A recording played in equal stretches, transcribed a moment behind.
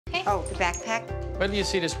Okay. Oh, the backpack? Where do you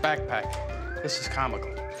see this backpack? This is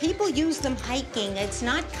comical. People use them hiking. It's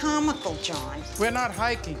not comical, John. We're not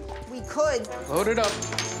hiking. We could. Load it up.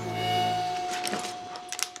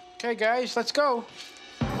 Okay, guys, let's go.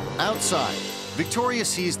 Outside, Victoria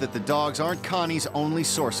sees that the dogs aren't Connie's only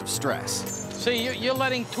source of stress. See, you're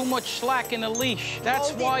letting too much slack in the leash. That's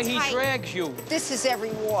Hold it why he tight. drags you. This is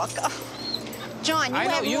every walk. Oh. John, you I know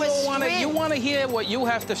have you more don't want to. strength. You want to hear what you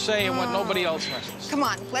have to say and what nobody else has to say. Come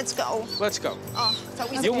on, let's go. Let's go. Oh, it's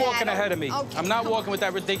always You're a walking battle. ahead of me. Okay, I'm not come walking with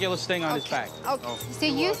that ridiculous thing on his Okay, back. okay. Oh. So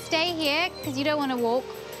you stay here because you don't want to walk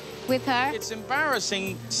with her. It's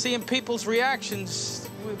embarrassing seeing people's reactions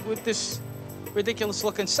with this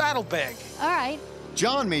ridiculous-looking saddlebag. All right.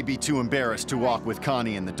 John may be too embarrassed to walk with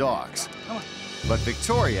Connie and the dogs, Come on. but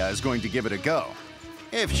Victoria is going to give it a go,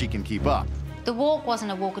 if she can keep up. The walk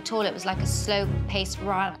wasn't a walk at all. It was like a slow-paced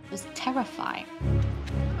run. It was terrifying.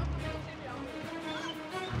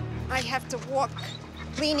 I have to walk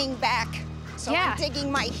leaning back, so Yeah. I'm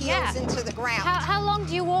digging my heels Yeah. into the ground. How long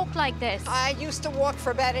do you walk like this? I used to walk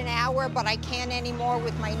for about an hour, but I can't anymore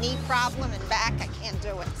with my knee problem and back. I can't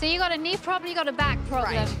do it. So you got a knee problem, you got a back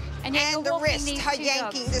problem. Right. And yet you're the walking wrist, these her two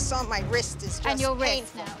yanking dogs. this on my wrist is just And your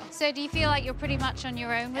wrist painful. now. So do you feel like you're pretty much on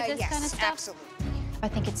your own with this yes, kind of stuff? absolutely. I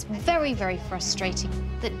think it's very, very frustrating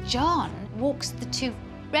that John walks the two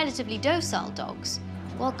relatively docile dogs,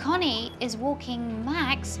 while Connie is walking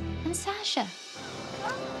Max and Sasha.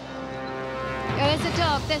 Oh, there's a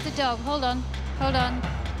dog, there's a dog. Hold on, hold on.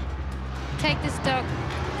 Take this dog.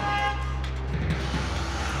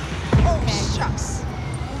 Oh, shucks.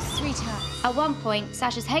 Oh, sweetheart. At one point,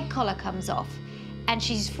 Sasha's head collar comes off, and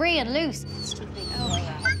she's free and loose.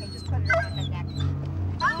 Okay, just put it on my neck.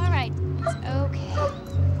 All right. Okay.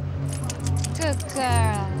 Good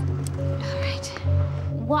girl. All right.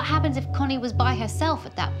 What happens if Connie was by herself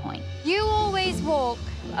at that point? You always walk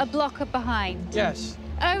a blocker behind. Yes.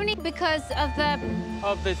 Only because of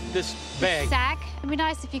This bag. sack. It'd be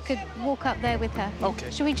nice if you could walk up there with her.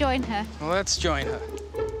 Okay. Should we join her? Well, let's join her.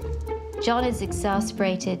 John is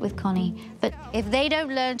exasperated with Connie, but if they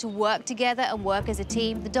don't learn to work together and work as a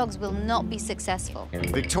team, the dogs will not be successful.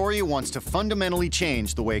 Victoria wants to fundamentally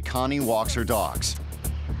change the way Connie walks her dogs.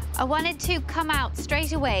 I wanted to come out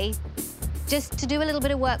straight away just to do a little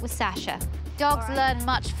bit of work with Sasha. Dogs learn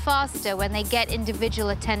much faster when they get individual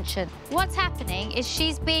attention. What's happening is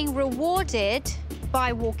she's being rewarded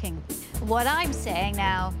by walking. What I'm saying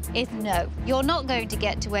now is no. You're not going to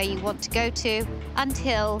get to where you want to go to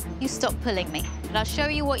until you stop pulling me. And I'll show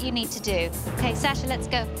you what you need to do. Okay, Sasha, let's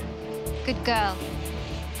go. Good girl.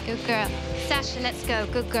 Good girl. Sasha, let's go.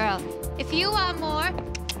 Good girl. If you are more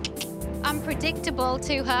unpredictable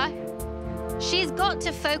to her, she's got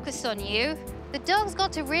to focus on you. The dog's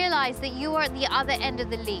got to realize that you are at the other end of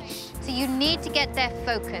the leash. So you need to get their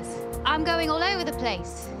focus. I'm going all over the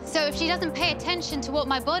place. So if she doesn't pay attention to what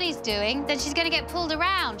my body's doing, then she's gonna get pulled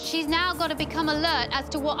around. She's now got to become alert as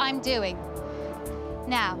to what I'm doing.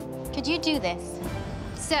 Now, could you do this?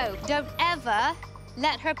 So don't ever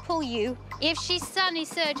let her pull you. If she suddenly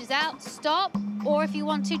surges out, stop. Or if you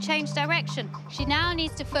want to change direction, she now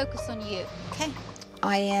needs to focus on you. Okay.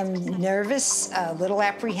 I am nervous, a little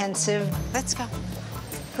apprehensive. Let's go.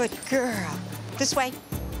 Good girl. This way.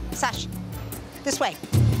 Sasha, this way.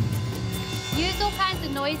 Use all kinds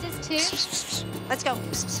of noises, too. Let's go.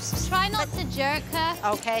 Try not to jerk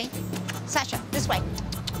her. Okay. Sasha, this way.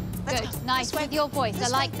 Let's Good, go. nice, This way. with your voice. This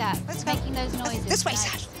I like way. that. Let's go. Making those noises. This way,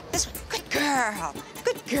 Nice. Sasha. This way. Good girl.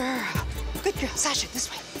 Good girl. Good girl. Sasha, this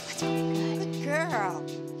way. Let's go. Good girl.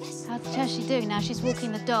 Yes. How's she doing now? She's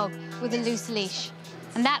walking the dog with a loose leash.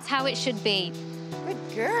 And that's how it should be. Good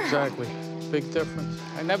girl. Exactly. Big difference.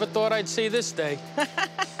 I never thought I'd see this day.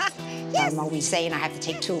 Yes. I'm always saying I have to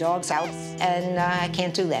take 2 dogs out, and I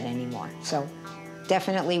can't do that anymore. So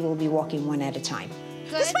definitely we'll be walking one at a time.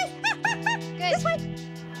 Good. This way. Good. This way.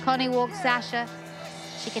 Connie walks Sasha.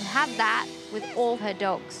 She can have that with all her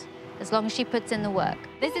dogs, as long as she puts in the work.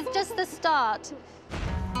 This is just the start.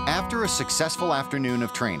 After a successful afternoon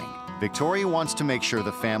of training, Victoria wants to make sure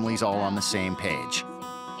the family's all on the same page.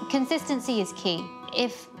 Consistency is key.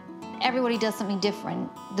 If everybody does something different,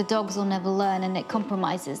 the dogs will never learn, and it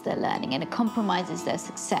compromises their learning and it compromises their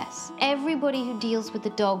success. Everybody who deals with the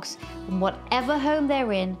dogs, in whatever home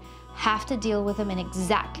they're in, have to deal with them in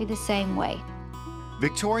exactly the same way.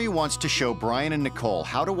 Victoria wants to show Brian and Nicole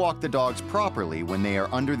how to walk the dogs properly when they are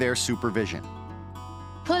under their supervision.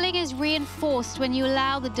 Pulling is reinforced when you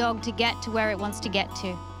allow the dog to get to where it wants to get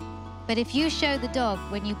to. But if you show the dog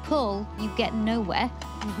when you pull, you get nowhere.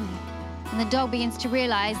 And the dog begins to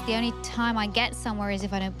realize the only time I get somewhere is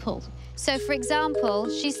if I don't pull. So for example,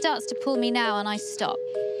 she starts to pull me now and I stop.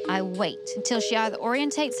 I wait until she either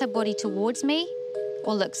orientates her body towards me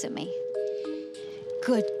or looks at me.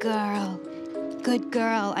 Good girl. Good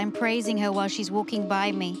girl. I'm praising her while she's walking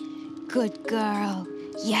by me. Good girl.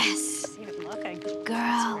 Yes. Even looking. Good girl.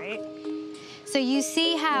 That's great. So you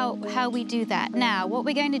see how we do that. Now, what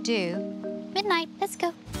we're going to do, Midnight, let's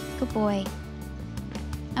go. Good boy.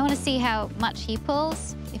 I want to see how much he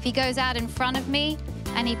pulls. If he goes out in front of me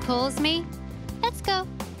and he pulls me, let's go.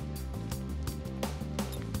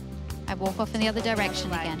 I walk off in the other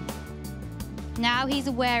direction again. Now he's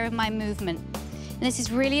aware of my movement. And this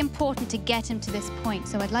is really important to get him to this point,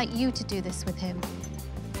 so I'd like you to do this with him.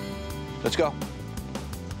 Let's go.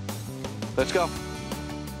 Let's go.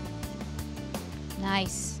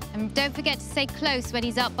 Nice. And don't forget to stay close when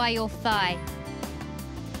he's up by your thigh.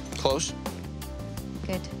 Close.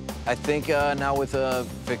 Good. I think now with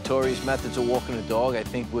Victoria's methods of walking the dog, I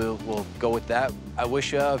think we'll go with that. I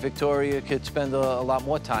wish Victoria could spend a lot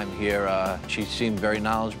more time here. She seemed very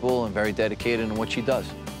knowledgeable and very dedicated in what she does.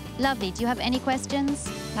 Lovely. Do you have any questions?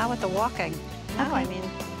 Not with the walking. No, Okay. I mean,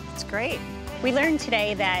 it's great. We learned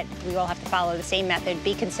today that we all have to follow the same method,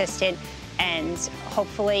 be consistent, and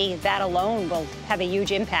hopefully that alone will have a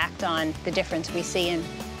huge impact on the difference we see in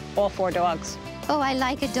all 4 dogs. Oh, I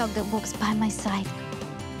like a dog that walks by my side.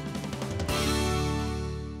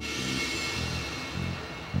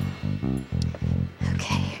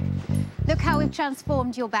 Okay. Look how we've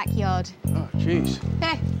transformed your backyard. Oh, jeez.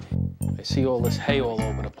 Eh. I see all this hay all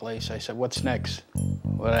over the place. I said, what's next?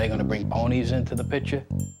 What, are they gonna bring ponies into the picture?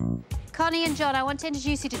 Connie and John, I want to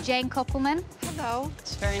introduce you to Jane Koppelman. Hello.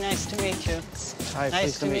 It's very nice to meet you. Hi,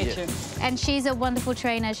 Nice to meet you. And she's a wonderful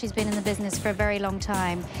trainer. She's been in the business for a very long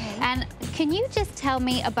time. And can you just tell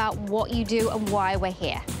me about what you do and why we're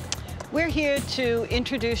here? We're here to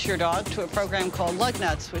introduce your dog to a program called Lug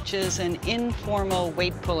Nuts, which is an informal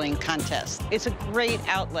weight pulling contest. It's a great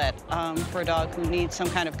outlet for a dog who needs some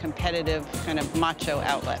kind of competitive, kind of macho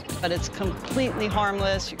outlet. But it's completely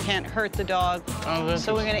harmless. You can't hurt the dog. Oh,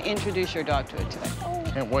 So we're going to introduce your dog to it today.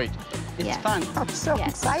 Can't wait. It's Yeah. fun. I'm so Yes.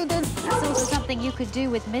 excited. That's also something you could do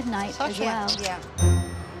with Midnight as well. Yeah.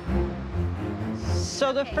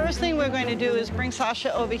 So the first thing we're going to do is bring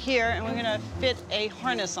Sasha over here, and we're going to fit a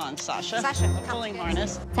harness on Sasha. Sasha, a come. pulling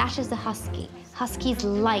harness. Sasha's a husky. Huskies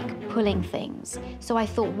like pulling things. So I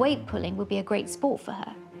thought weight pulling would be a great sport for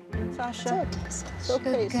her. Sasha, it's okay,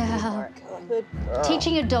 Good girl. sweetheart. Good girl.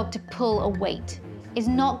 Teaching a dog to pull a weight is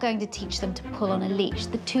not going to teach them to pull on a leash.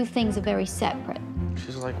 The two things are very separate.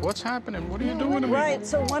 She's like, what's happening? What are you doing to me? Right,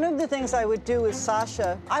 so one of the things I would do with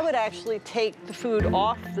Sasha, I would actually take the food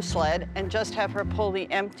off the sled and just have her pull the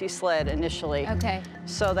empty sled initially. Okay.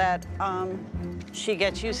 So that she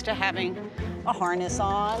gets used to having a harness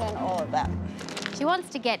on and all of that. She wants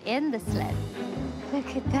to get in the sled.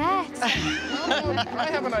 Look at that. I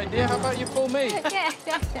have an idea. How about you pull me? Yeah.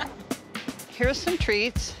 Here's some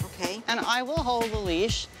treats. Okay. And I will hold the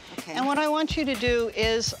leash. Okay. And what I want you to do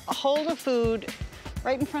is hold the food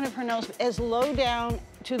right in front of her nose, as low down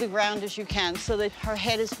to the ground as you can so that her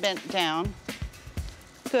head is bent down.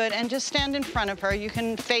 Good, and just stand in front of her. You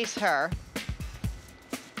can face her.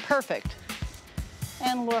 Perfect.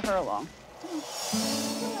 And lure her along.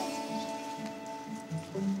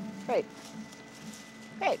 Great.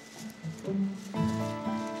 Great.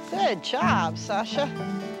 Good job, Sasha.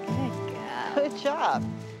 Good girl. Good job.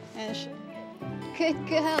 And Good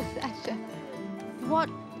girl, Sasha. What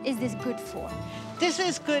is this good for? this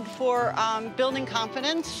is good for building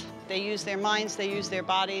confidence. They use their minds, they use their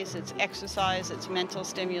bodies. It's exercise, it's mental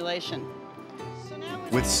stimulation. So now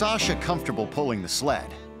With Sasha comfortable pulling the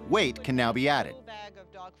sled, weight can now be added. bag of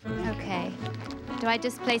dog food. Okay. Do I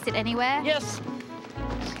just place it anywhere? Yes.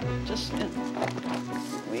 Just here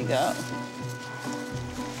we go.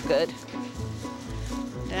 Good.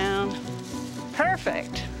 Down.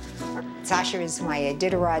 Perfect. Sasha is my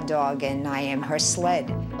Iditarod dog, and I am her sled.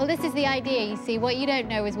 Well, this is the idea, you see. What you don't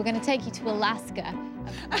know is we're going to take you to Alaska.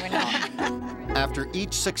 We're not. After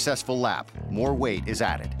each successful lap, more weight is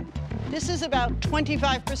added. This is about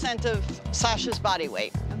 25% of Sasha's body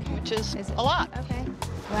weight, which is a lot. Okay.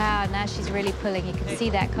 Wow, now she's really pulling. You can see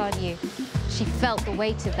that, can't you? She felt the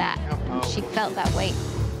weight of that. She felt that weight.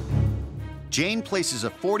 Jane places a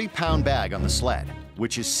 40-pound bag on the sled,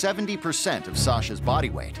 which is 70% of Sasha's body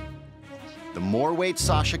weight. The more weight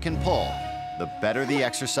Sasha can pull, the better the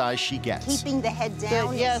exercise she gets. Keeping the head down.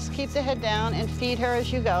 Good, yes, keep the head down and feed her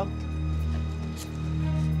as you go.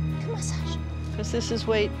 Come on, Sasha. Because this is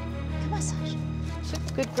weight. Come on, Sasha.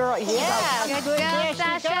 Good girl. Yeah, Good good. girl, There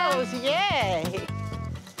Sasha. she goes. Yay.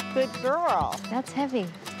 Good girl. That's heavy.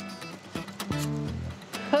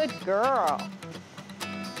 Good girl.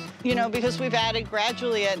 You know, because we've added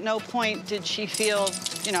gradually, at no point did she feel,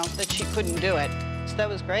 you know, that she couldn't do it. So that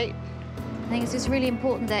was great. I think it's just really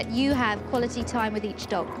important that you have quality time with each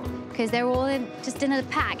dog, because they're all just in a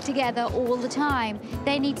pack together all the time.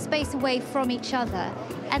 They need space away from each other,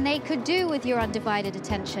 and they could do with your undivided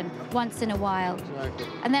attention once in a while. Exactly.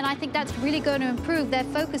 And then I think that's really going to improve their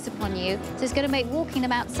focus upon you, so it's going to make walking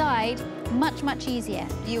them outside much, much easier.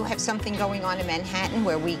 You have something going on in Manhattan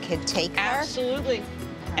where we could take her? Absolutely.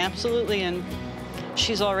 Absolutely, and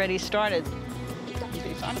she's already started.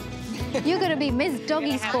 You're going to be Miss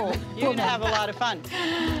Doggy Sport. You're going to have a lot of fun.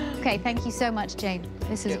 Okay, thank you so much, Jane.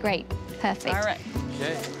 This is great. Perfect. All right.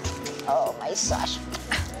 Okay. Oh, my Sasha.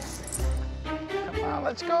 Come on,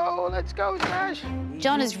 let's go, Smash.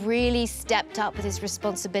 John has really stepped up with his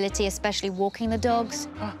responsibility, especially walking the dogs.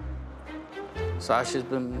 Sasha's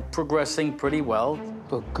been progressing pretty well.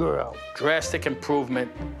 Good girl. Drastic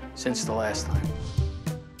improvement since the last time.